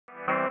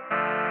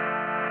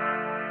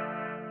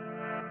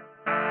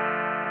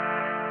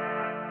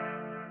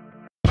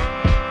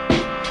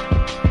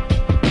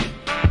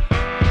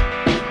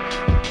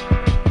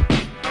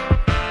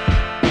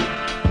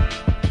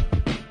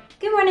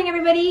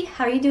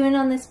How are you doing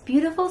on this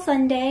beautiful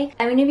Sunday?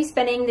 I'm going to be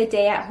spending the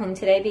day at home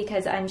today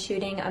because I'm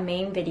shooting a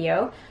main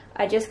video.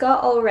 I just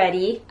got all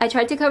ready. I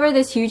tried to cover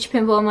this huge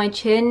pimple on my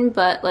chin,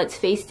 but let's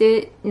face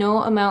it,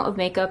 no amount of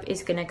makeup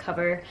is gonna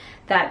cover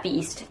that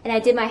beast. And I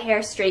did my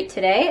hair straight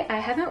today. I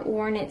haven't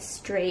worn it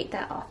straight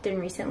that often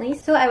recently,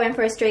 so I went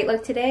for a straight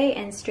look today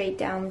and straight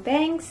down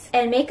bangs.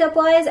 And makeup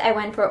wise, I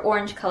went for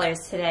orange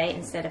colors today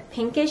instead of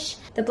pinkish.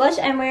 The blush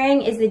I'm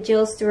wearing is the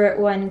Jill Stewart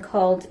one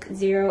called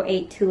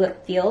 08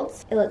 Tulip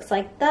Fields. It looks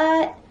like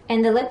that.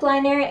 And the lip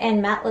liner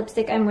and matte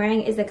lipstick I'm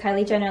wearing is the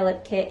Kylie Jenner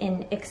LipKit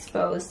in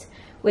Exposed,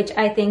 which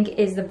I think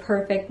is the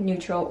perfect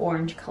neutral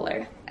orange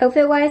color.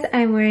 Outfit wise,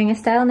 I'm wearing a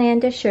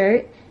StyleNanda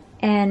shirt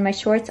and my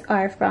shorts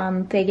are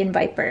from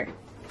Fig&Viper.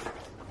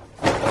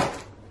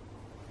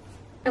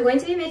 I'm going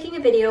to be making a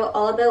video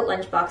all about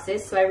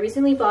lunchboxes, so I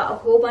recently bought a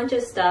whole bunch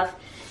of stuff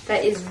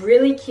that is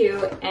really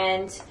cute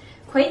and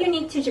quite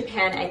unique to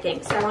Japan, I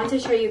think. So I want to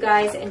show you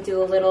guys and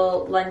do a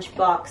little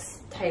lunchbox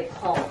type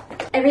haul.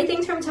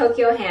 Everything's from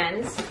Tokyo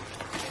Hands.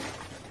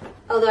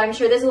 Although I'm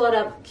sure there's a lot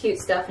of cute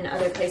stuff in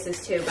other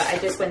places too, but I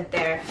just went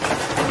there.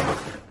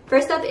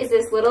 First up is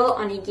this little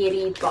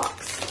onigiri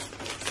box.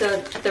 So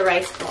the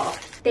rice ball.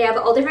 They have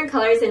all different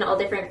colors and all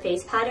different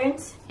face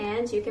patterns,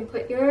 and you can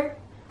put your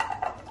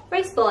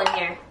rice ball in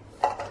here.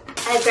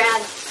 I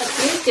grabbed a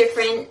few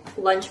different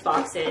lunch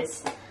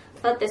boxes. I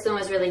thought this one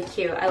was really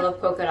cute. I love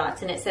polka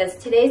dots, and it says,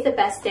 "Today's the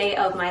best day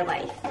of my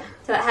life."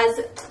 So it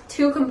has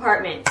two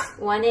compartments.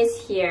 One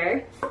is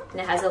here, and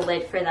it has a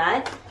lid for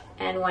that,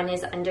 and one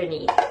is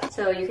underneath.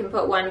 So you can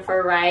put one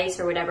for rice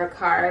or whatever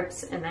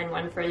carbs, and then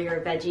one for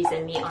your veggies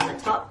and meat on the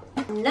top.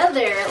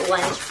 Another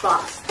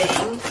lunchbox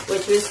thing,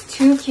 which was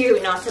too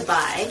cute not to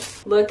buy.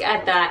 Look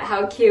at that,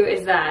 how cute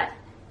is that?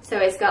 So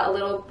it's got a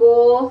little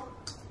bowl.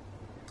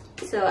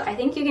 So I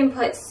think you can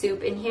put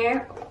soup in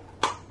here,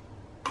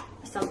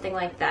 something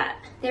like that.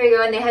 There we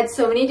go, and they had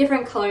so many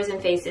different colors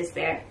and faces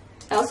there.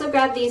 I also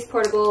grabbed these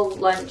portable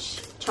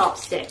lunch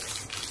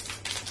chopsticks.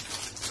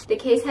 The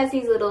case has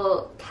these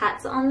little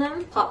cats on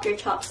them. Pop your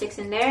chopsticks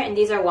in there, and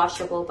these are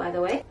washable, by the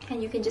way.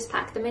 And you can just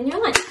pack them in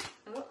your lunch.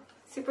 Oh,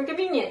 super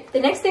convenient. The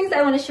next things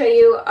I want to show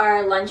you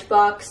are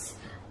lunchbox,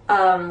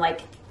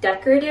 like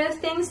decorative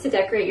things to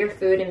decorate your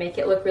food and make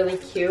it look really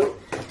cute,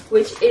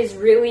 which is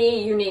really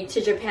unique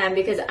to Japan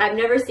because I've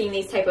never seen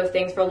these type of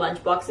things for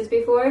lunchboxes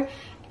before.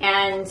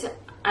 And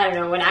I don't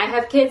know, when I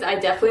have kids, I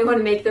definitely want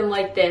to make them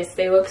like this.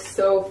 They look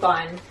so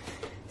fun.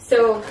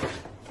 So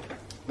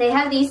they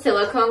have these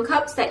silicone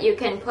cups that you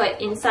can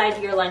put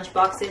inside your lunch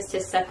boxes to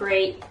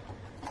separate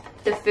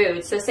the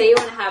food. So say you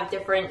want to have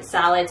different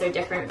salads or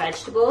different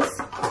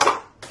vegetables.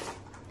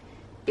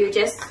 You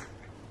just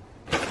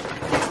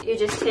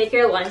take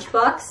your lunch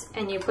box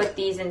and you put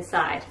these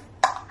inside.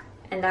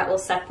 And that will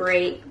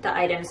separate the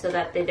items so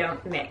that they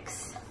don't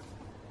mix.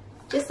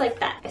 Just like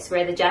that. I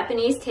swear the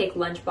Japanese take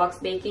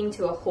lunchbox baking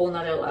to a whole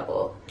nother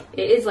level.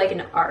 It is like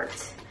an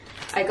art.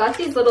 I got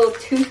these little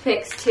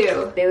toothpicks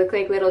too. They look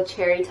like little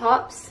cherry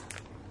tops.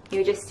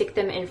 You just stick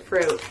them in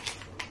fruit.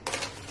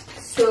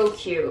 So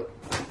cute.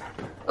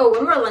 Oh,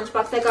 one more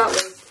lunchbox I got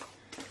was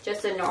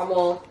just a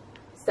normal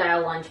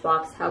style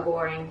lunchbox. How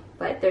boring.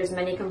 But there's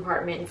many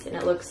compartments and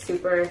it looks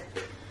super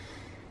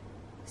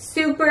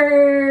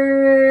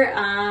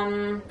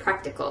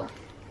practical.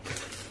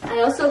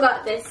 I also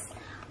got this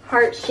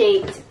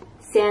heart-shaped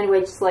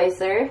sandwich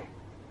slicer.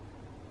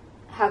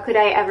 How could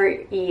I ever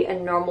eat a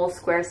normal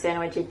square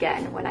sandwich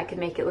again when I could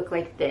make it look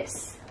like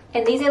this?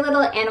 And these are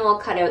little animal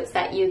cutouts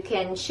that you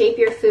can shape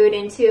your food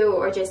into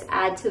or just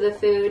add to the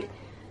food.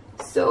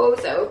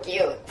 So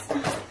cute.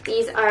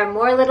 These are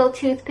more little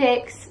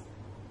toothpicks.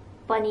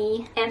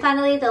 Funny. And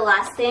finally, the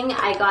last thing,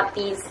 I got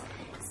these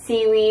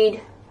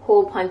seaweed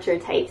hole puncher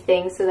type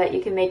things so that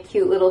you can make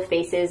cute little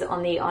faces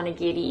on the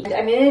onigiri.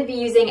 I'm going to be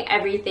using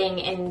everything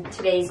in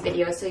today's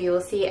video, so you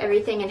will see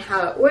everything and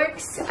how it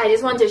works. I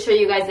just wanted to show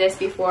you guys this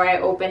before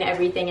I open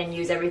everything and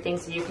use everything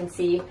so you can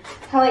see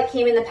how it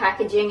came in the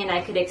packaging and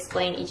I could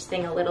explain each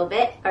thing a little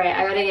bit. Alright,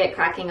 I gotta get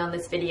cracking on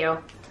this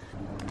video.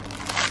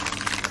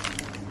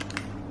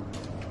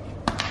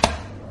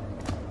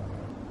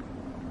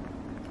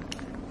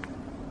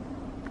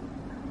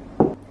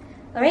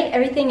 Alright,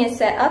 everything is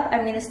set up.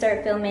 I'm going to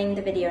start filming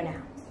the video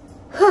now.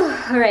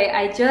 Alright,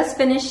 I just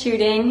finished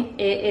shooting.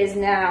 It is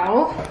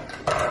now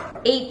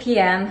 8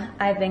 p.m.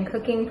 I've been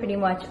cooking pretty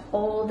much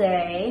all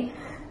day.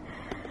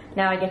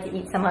 Now I get to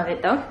eat some of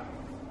it though.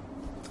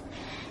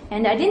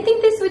 And I didn't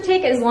think this would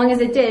take as long as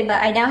it did,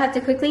 but I now have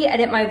to quickly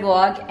edit my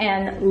vlog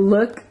and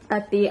look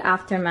at the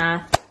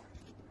aftermath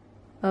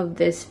of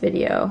this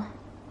video.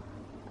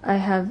 I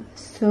have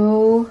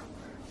so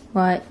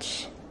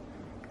much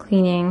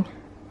cleaning.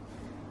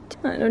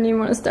 I don't even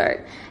want to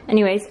start.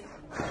 Anyways,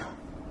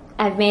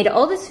 I've made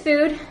all this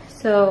food,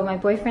 so my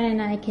boyfriend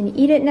and I can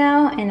eat it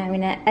now, and I'm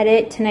gonna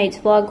edit tonight's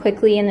vlog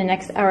quickly in the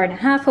next hour and a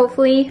half,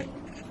 hopefully.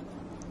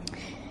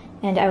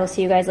 And I will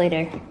see you guys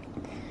later.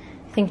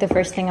 I think the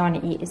first thing I want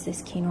to eat is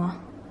this quinoa.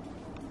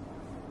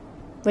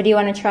 What do you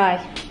want to try?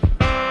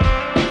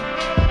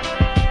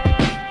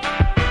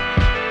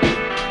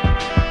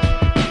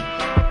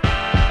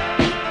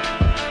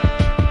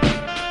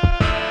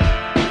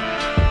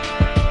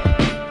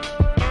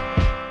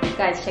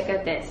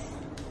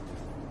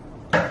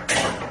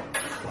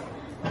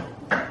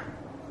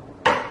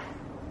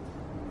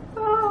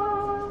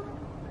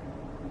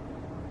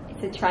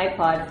 It's a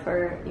tripod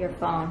for your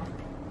phone.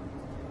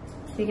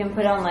 So you can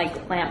put on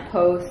like lamp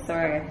posts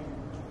or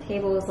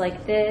tables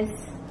like this.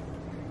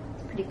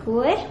 It's pretty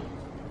cool, eh?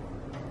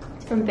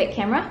 It's from Big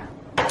Camera.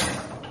 Okay,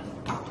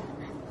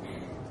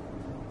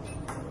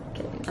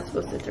 I'm not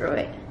supposed to throw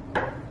it.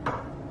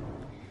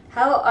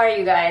 How are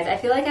you guys? I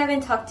feel like I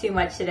haven't talked too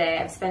much today.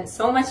 I've spent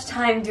so much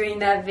time doing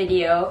that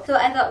video. So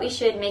I thought we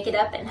should make it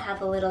up and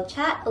have a little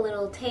chat, a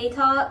little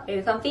TayTalk. Are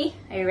you comfy?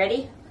 Are you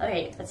ready?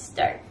 Okay, let's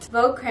start.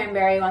 Vogue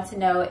Cranberry wants to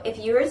know, if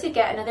you were to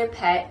get another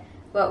pet,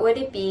 what would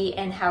it be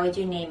and how would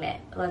you name it?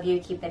 Love you,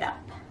 keep it up.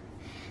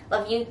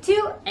 Love you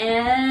too.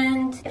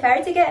 And if I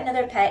were to get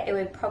another pet, it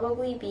would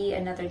probably be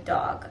another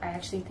dog. I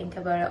actually think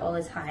about it all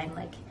the time,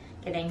 like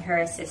getting her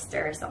a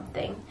sister or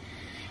something.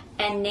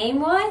 And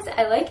name-wise,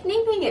 I like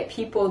naming it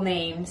people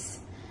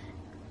names.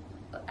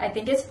 I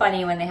think it's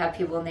funny when they have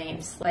people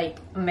names, like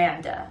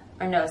Amanda.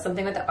 Or no,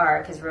 something with the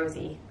R, because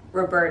Rosie.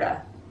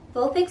 Roberta.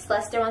 Bullfix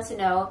Lester wants to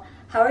know,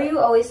 how are you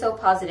always so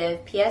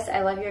positive? P.S.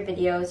 I love your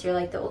videos. You're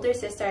like the older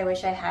sister I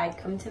wish I had.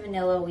 Come to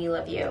Manila, we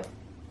love you.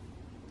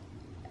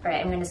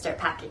 Alright, I'm gonna start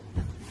packing.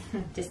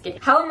 Just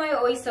kidding. How am I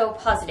always so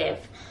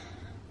positive?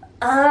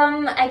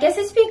 I guess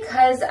it's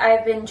because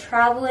I've been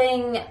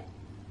traveling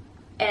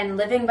and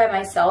living by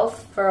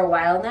myself for a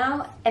while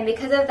now, and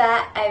because of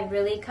that I've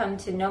really come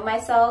to know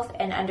myself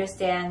and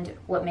understand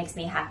what makes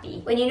me happy.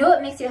 When you know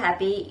what makes you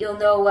happy, you'll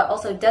know what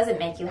also doesn't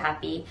make you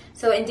happy,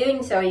 so in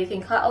doing so you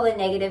can cut all the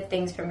negative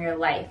things from your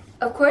life.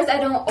 Of course I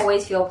don't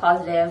always feel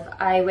positive.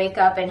 I wake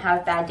up and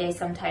have bad days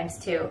sometimes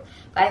too,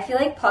 but I feel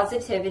like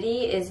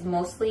positivity is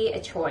mostly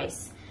a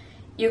choice.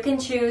 You can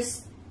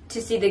choose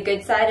to see the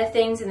good side of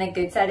things and the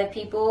good side of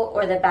people,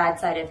 or the bad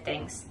side of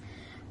things,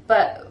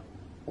 but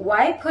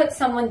why put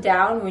someone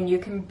down when you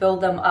can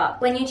build them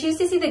up? When you choose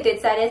to see the good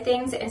side of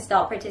things and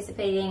stop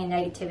participating in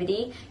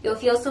negativity, you'll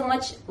feel so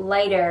much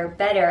lighter,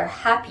 better,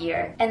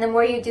 happier. And the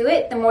more you do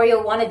it, the more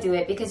you'll want to do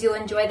it, because you'll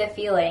enjoy the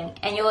feeling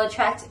and you'll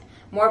attract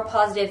more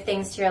positive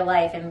things to your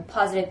life and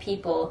positive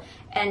people.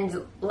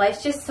 And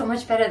life's just so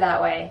much better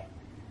that way.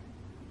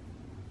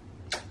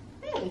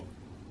 Hey.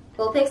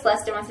 Bullpix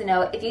Lester wants to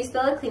know, if you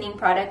spill a cleaning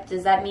product,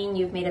 does that mean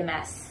you've made a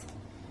mess?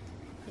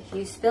 If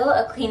you spill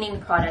a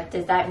cleaning product,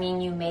 does that mean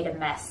you made a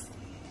mess?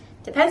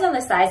 Depends on the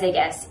size, I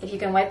guess. If you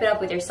can wipe it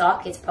up with your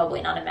sock, it's probably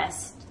not a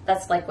mess.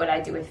 That's like what I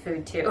do with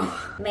food too.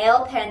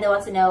 Male Panda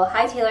wants to know,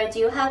 hi Taylor, do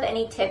you have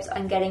any tips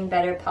on getting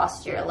better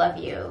posture? Love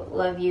you.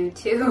 Love you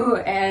too.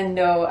 And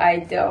no, I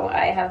don't.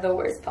 I have the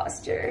worst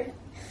posture.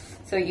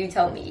 So you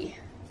tell me.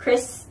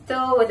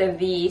 Crystal with a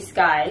V,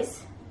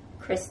 Skies.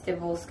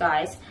 Christabel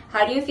Skies.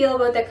 How do you feel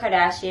about the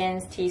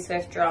Kardashians,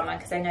 T-Swift drama?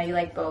 Because I know you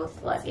like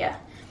both. Love ya.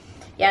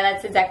 Yeah,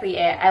 that's exactly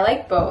it. I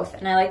like both,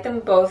 and I like them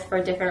both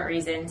for different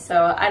reasons,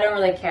 so I don't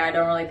really care. I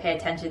don't really pay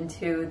attention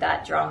to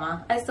that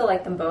drama. I still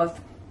like them both.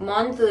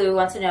 Monblue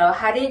wants to know,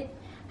 how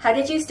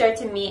did you start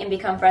to meet and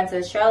become friends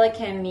with Charlotte,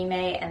 Kim,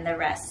 Mime, and the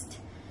rest?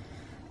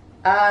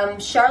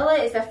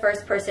 Charlotte is the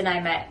first person I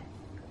met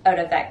out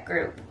of that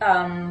group.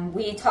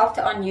 We talked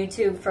on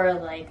YouTube for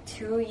like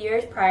 2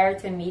 years prior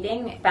to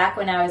meeting, back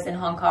when I was in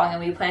Hong Kong,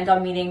 and we planned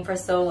on meeting for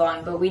so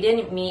long, but we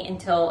didn't meet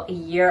until a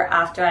year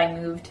after I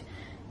moved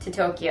to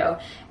Tokyo.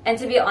 And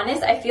to be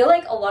honest, I feel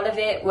like a lot of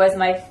it was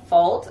my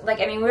fault. Like,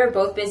 I mean, we were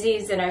both busy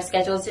and our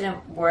schedules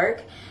didn't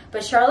work,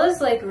 but Charlotte's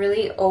like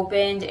really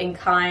open and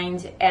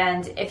kind,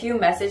 and if you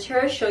message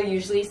her, she'll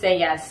usually say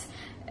yes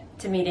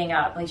to meeting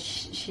up. Like,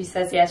 she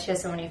says yes, she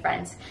has so many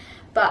friends.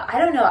 But I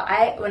don't know,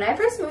 when I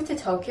first moved to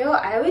Tokyo,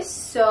 I was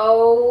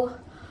so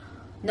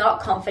not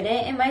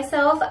confident in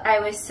myself.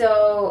 I was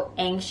so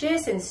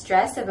anxious and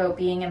stressed about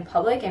being in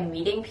public and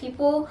meeting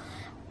people.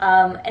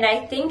 And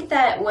I think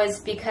that was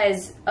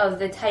because of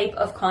the type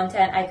of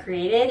content I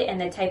created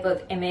and the type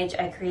of image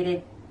I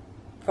created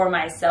for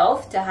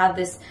myself, to have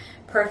this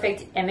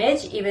perfect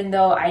image, even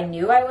though I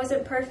knew I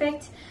wasn't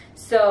perfect.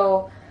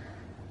 So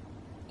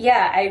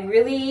yeah, I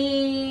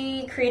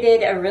really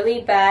created a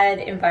really bad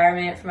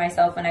environment for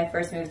myself when I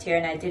first moved here,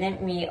 and I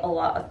didn't meet a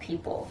lot of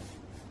people.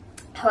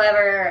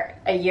 However,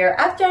 a year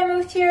after I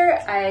moved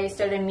here, I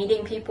started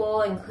meeting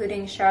people,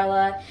 including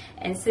Charlotte,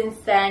 and since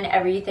then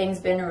everything's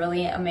been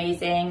really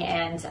amazing,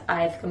 and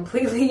I've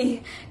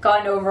completely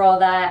gotten over all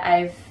that.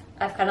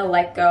 I've kind of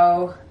let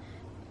go,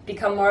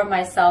 become more of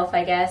myself,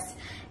 I guess.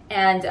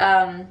 And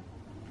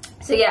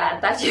so yeah,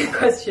 back to your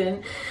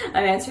question.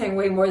 I'm answering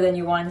way more than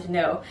you wanted to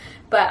know.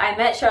 But I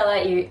met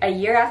Charlotte a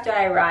year after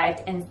I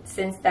arrived, and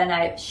since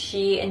then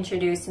she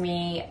introduced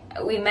me.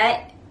 We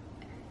met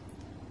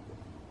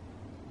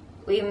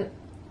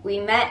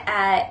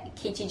at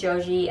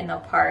Kichijoji in the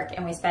park,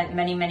 and we spent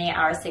many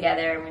hours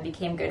together, and we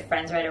became good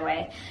friends right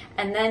away.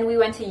 And then we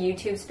went to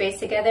YouTube Space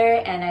together,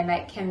 and I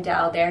met Kim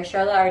Dao there.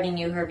 Charlotte already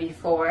knew her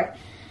before.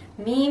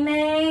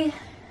 Mime,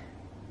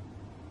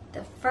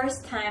 the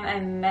first time I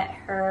met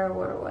her,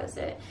 where was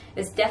it?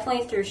 It's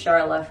definitely through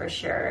Charlotte for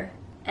sure.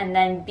 And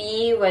then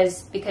B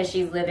was because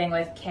she's living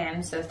with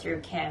Kim, so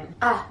through Kim.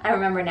 Ah, I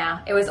remember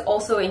now. It was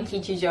also in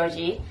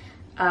Kichijoji.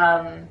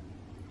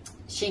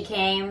 she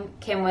came,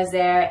 Kim was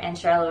there, and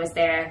Charlotte was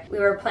there. We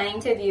were planning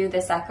to view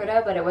the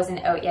sakura, but it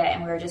wasn't out yet,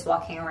 and we were just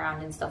walking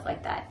around and stuff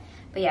like that.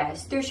 But yeah,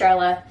 it's through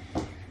Charlotte.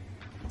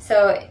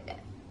 So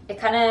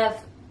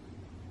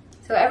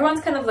so everyone's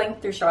kind of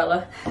linked through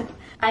Charlotte.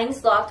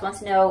 Einslocked wants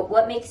to know,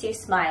 what makes you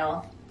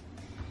smile?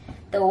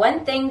 The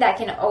one thing that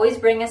can always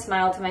bring a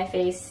smile to my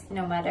face,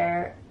 no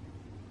matter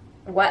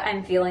what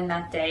I'm feeling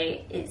that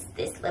day, is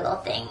this little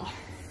thing.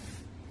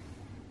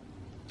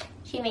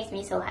 She makes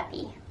me so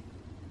happy.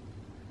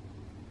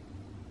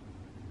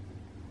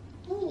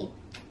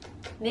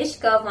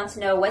 Mishkov wants to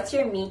know, what's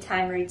your me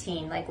time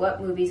routine? Like,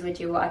 what movies would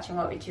you watch and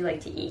what would you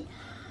like to eat?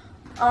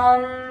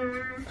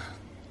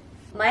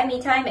 My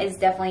me time is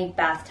definitely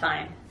bath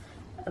time.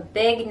 A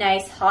big,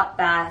 nice, hot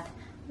bath,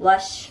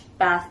 Lush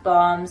bath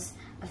bombs,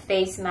 a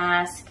face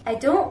mask. I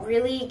don't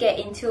really get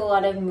into a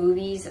lot of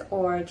movies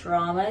or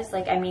dramas.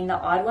 Like, I mean, the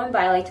odd one,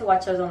 but I like to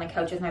watch those on the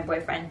couch with my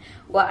boyfriend.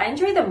 What I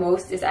enjoy the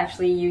most is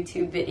actually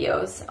YouTube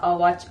videos. I'll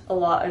watch a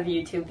lot of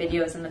YouTube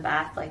videos in the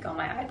bath, like on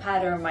my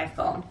iPad or my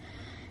phone.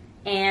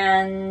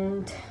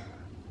 And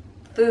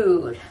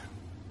food.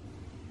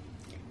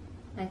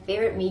 My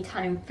favorite me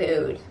time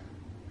food.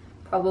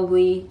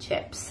 Probably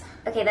chips.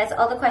 Okay, that's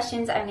all the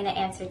questions I'm gonna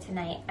answer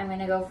tonight. I'm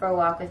gonna go for a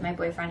walk with my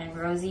boyfriend and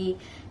Rosie,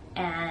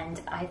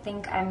 and I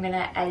think I'm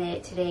gonna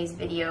edit today's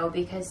video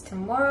because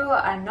tomorrow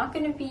I'm not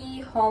gonna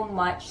be home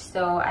much,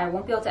 so I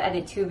won't be able to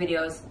edit 2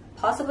 videos.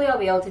 Possibly I'll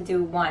be able to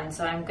do 1,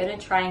 so I'm gonna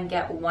try and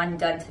get 1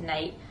 done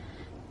tonight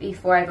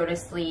before I go to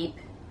sleep.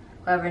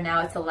 However,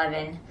 now it's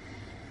 11.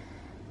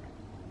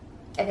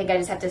 I think I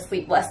just have to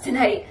sleep less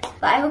tonight.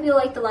 But I hope you'll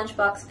like the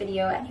lunchbox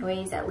video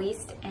anyways, at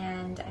least.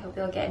 And I hope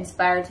you'll get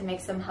inspired to make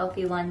some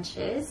healthy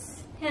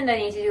lunches. And I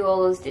need to do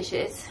all those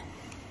dishes.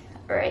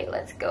 All right,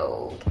 let's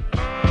go.